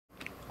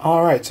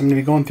Alright, so I'm going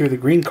to be going through the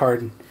green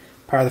card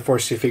Power of the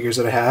Force 2 figures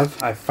that I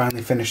have. I've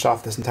finally finished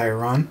off this entire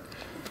run.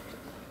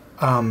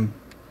 I'm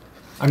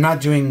not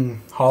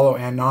doing holo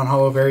and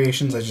non-holo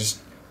variations. I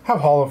just have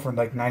holo for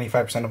like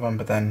 95% of them,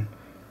 but then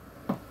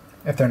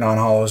if they're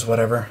non-holos,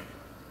 whatever.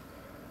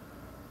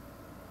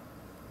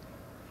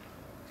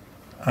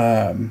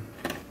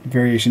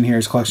 Variation here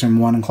is Collection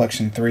 1 and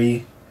Collection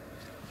 3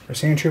 for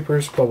Sand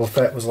Troopers. Boba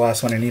Fett was the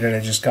last one I needed. I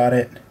just got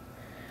it.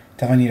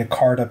 Definitely need a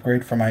card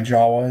upgrade for my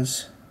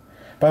Jawas.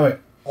 By the way,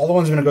 all the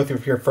ones I'm going to go through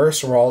here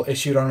first were all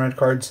issued on red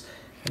cards,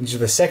 and these are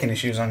the second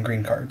issues on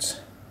green cards.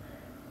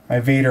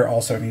 My Vader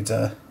also needs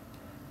an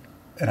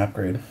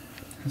upgrade.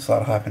 This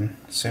will happen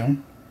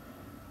soon.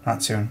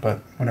 Not soon, but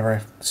whenever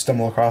I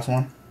stumble across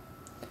one.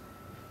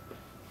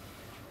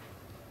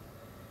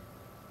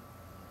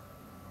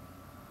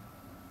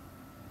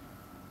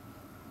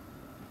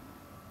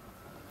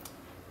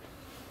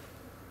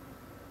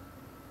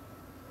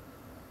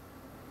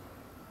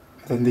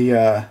 Then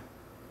the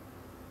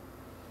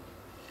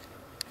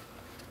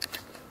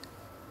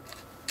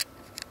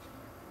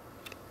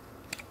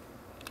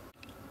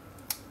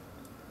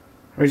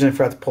originally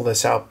forgot to pull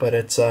this out, but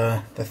it's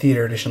the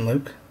theater edition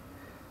Luke.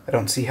 I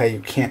don't see how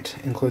you can't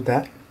include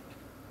that.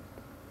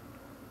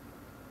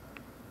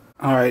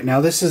 Alright,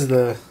 now this is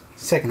the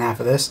second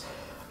half of this.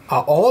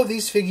 All of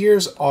these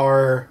figures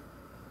are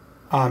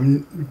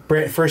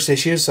first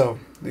issues, so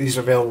these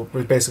are available,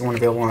 basically weren't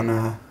available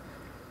on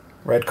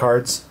red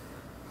cards.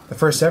 The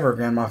first ever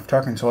Grand Moff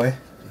Tarkin toy.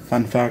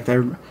 Fun fact,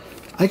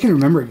 I can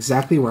remember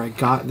exactly where I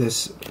got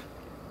this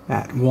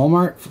at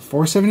Walmart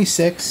for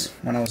 $4.76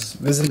 when I was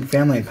visiting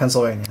family in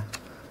Pennsylvania.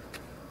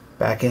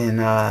 Back in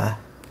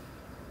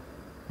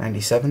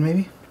 97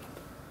 maybe?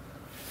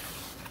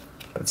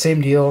 But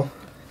same deal.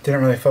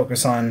 Didn't really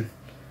focus on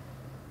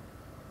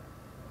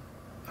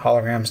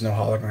holograms, no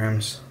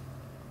holograms.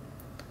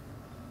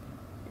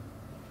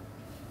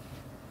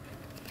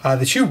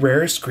 The two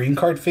rarest green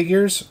card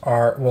figures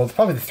are, well,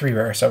 probably the three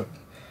rarest. So,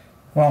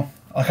 well,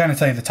 I'll kind of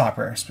tell you the top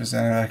rarest, because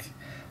then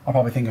I'll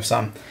probably think of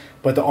some.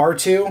 But the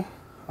R2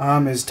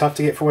 is tough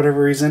to get for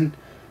whatever reason.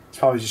 It's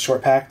probably just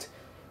short packed.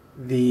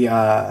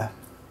 The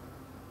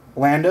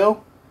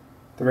Lando,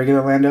 the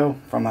regular Lando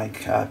from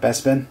like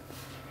Bespin,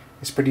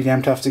 is pretty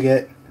damn tough to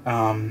get.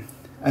 And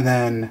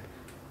then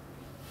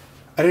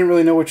I didn't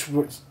really know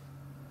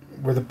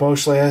where the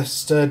Bosch Leia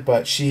stood,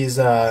 but she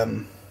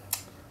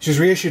was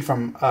reissued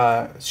from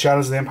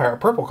Shadows of the Empire, a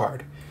purple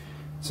card.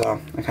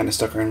 So I kind of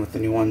stuck her in with the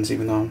new ones,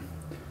 even though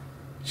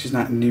she's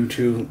not new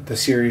to the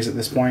series at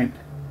this point.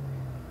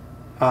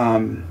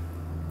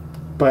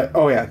 But,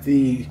 oh yeah,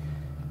 the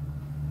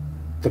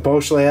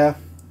Bosch Leia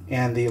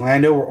and the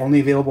Lando were only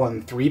available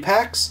in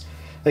 3-packs.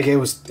 Like, it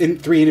was in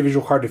 3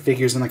 individual carded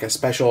figures in like a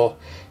special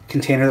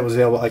container that was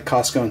available at like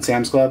Costco and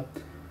Sam's Club.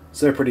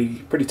 So they're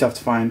pretty tough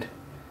to find.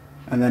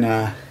 And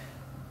then,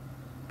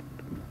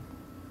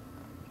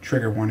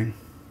 trigger warning.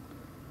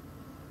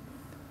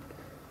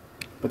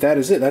 But that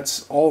is it.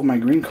 That's all of my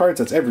green cards.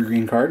 That's every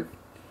green card.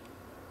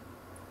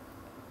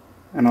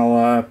 And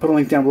I'll put a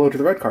link down below to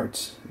the red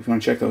cards if you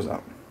want to check those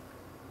out.